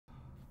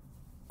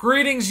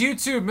Greetings,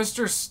 YouTube.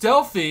 Mr.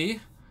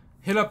 Stealthy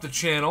hit up the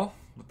channel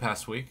the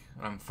past week,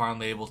 and I'm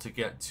finally able to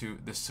get to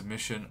the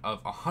submission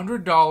of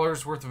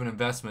 $100 worth of an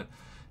investment.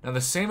 Now, the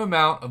same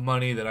amount of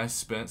money that I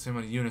spent, same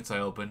amount of units I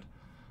opened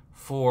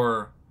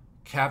for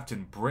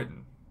Captain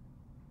Britain.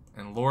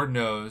 And Lord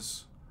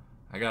knows,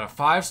 I got a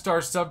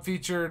 5-star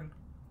sub-featured,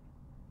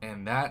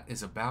 and that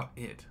is about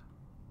it.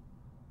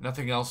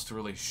 Nothing else to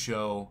really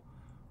show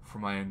for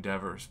my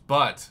endeavors.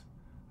 But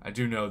I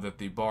do know that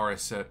the bar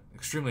is set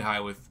extremely high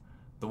with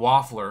the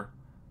Waffler,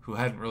 who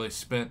hadn't really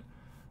spent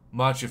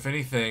much, if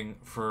anything,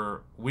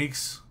 for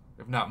weeks,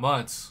 if not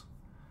months.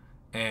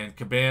 And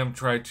Kabam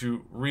tried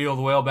to reel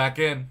the whale back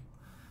in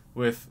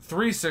with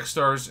 3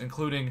 6-stars,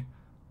 including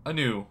a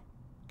new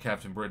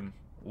Captain Britain.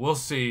 We'll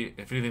see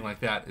if anything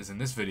like that is in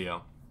this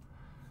video.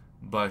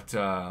 But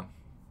when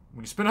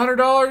you spend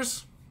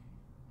 $100,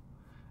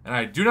 and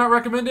I do not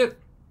recommend it,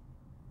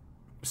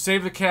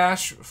 save the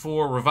cash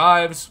for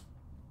revives,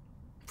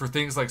 for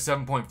things like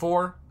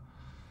 7.4.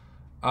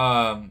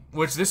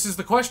 Which this is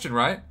the question,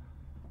 right?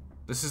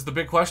 This is the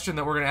big question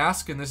that we're going to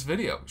ask in this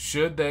video.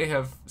 Should they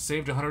have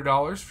saved $100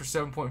 for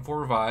 7.4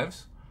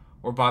 revives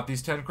or bought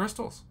these 10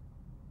 crystals?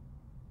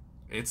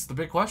 It's the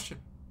big question.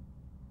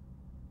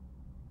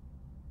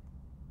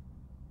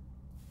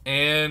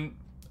 And,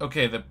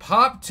 okay, the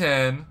Pop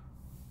 10,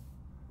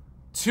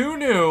 2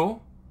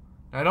 new.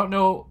 I don't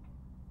know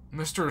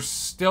Mr.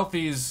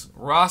 Stealthy's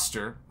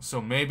roster, so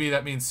maybe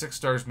that means 6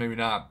 stars, maybe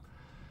not.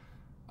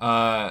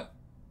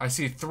 I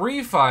see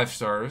 3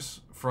 5-stars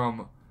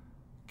from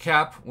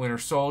Cap, Winter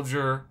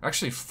Soldier.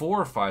 Actually,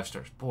 4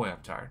 5-stars. Boy, I'm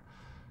tired.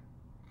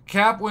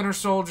 Cap, Winter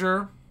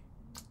Soldier,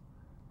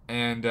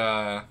 and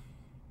I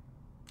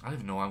don't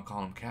even know why I'm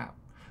calling him Cap.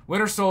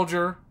 Winter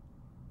Soldier.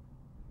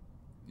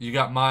 You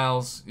got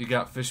Miles. You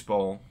got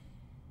Fishbowl.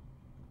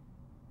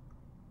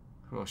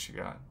 Who else you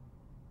got?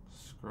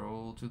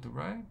 Scroll to the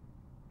right.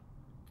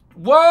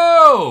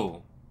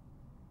 Whoa!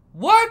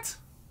 What?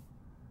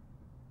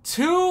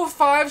 2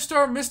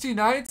 5-star Misty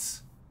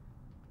Knights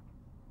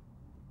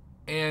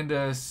and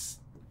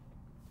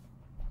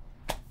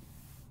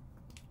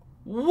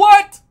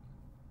what?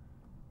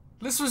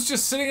 This was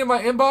just sitting in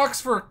my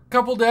inbox for a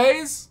couple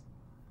days?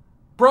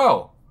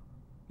 Bro,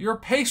 your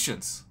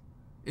patience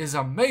is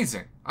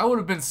amazing. I would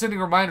have been sending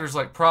reminders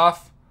like,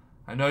 Prof,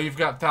 I know you've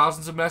got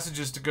thousands of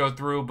messages to go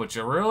through, but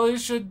you really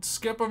should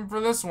skip them for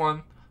this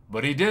one.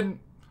 But he didn't.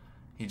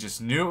 He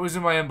just knew it was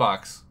in my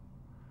inbox.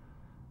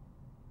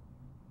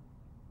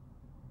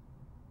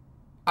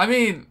 I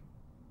mean,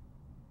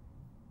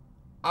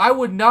 I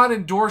would not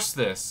endorse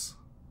this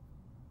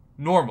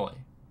normally,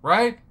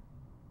 right?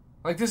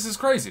 Like, this is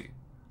crazy.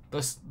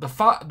 I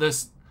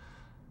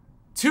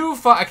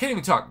can't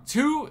even talk.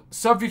 2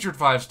 sub-featured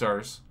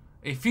 5-stars,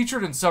 a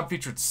featured and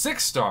sub-featured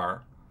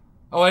 6-star.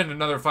 Oh, and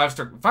another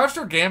 5-star.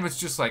 5-star Gambit's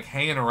just like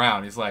hanging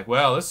around. He's like,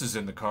 well, this is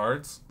in the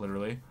cards,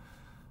 literally.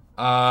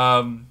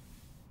 What?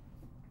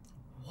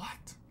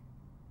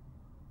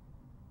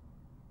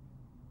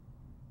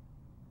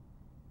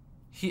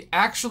 He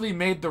actually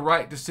made the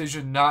right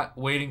decision not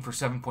waiting for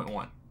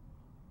 7.1.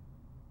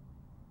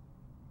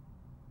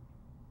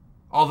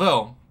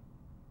 Although,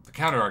 the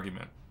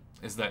counter-argument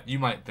is that you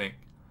might think,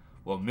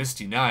 well,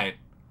 Misty Knight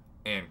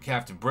and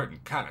Captain Britain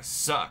kind of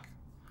suck.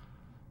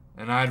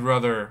 And I'd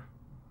rather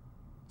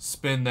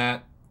spend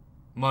that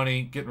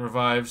money getting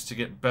revives to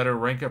get better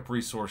rank-up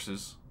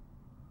resources.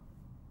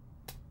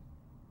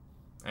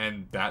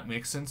 And that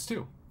makes sense,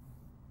 too.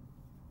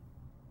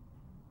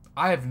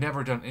 I have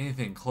never done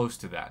anything close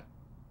to that.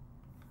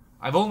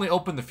 I've only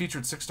opened the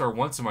featured 6-star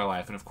once in my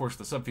life, and of course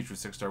the sub-featured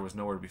 6-star was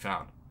nowhere to be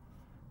found.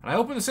 And I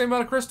opened the same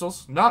amount of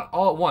crystals, not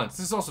all at once.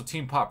 This is also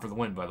Team Pop for the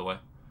win, by the way.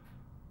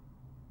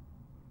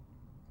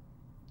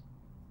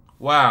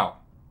 Wow.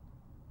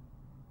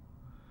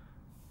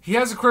 He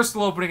has a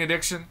crystal opening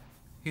addiction.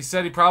 He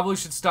said he probably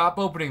should stop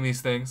opening these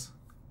things.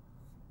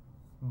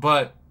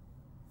 But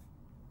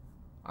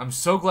I'm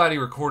so glad he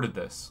recorded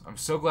this. I'm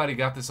so glad he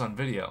got this on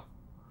video.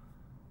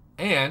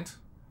 And,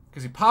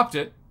 because he popped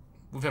it,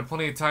 we've had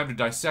plenty of time to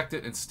dissect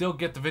it and still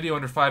get the video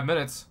under 5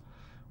 minutes,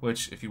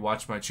 which, if you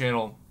watch my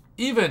channel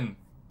even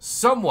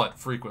somewhat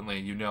frequently,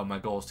 you know my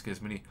goal is to get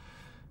as many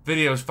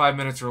videos 5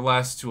 minutes or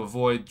less to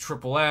avoid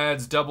triple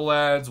ads, double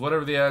ads,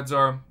 whatever the ads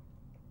are.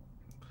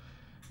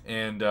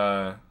 And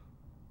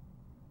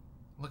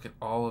look at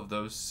all of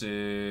those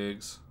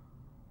SIGs.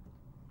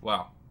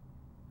 Wow.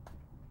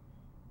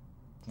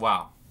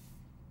 Wow.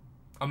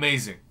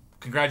 Amazing.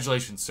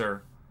 Congratulations,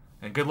 sir.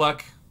 And good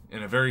luck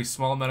in a very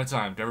small amount of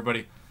time to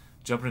everybody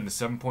jumping into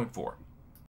 7.4.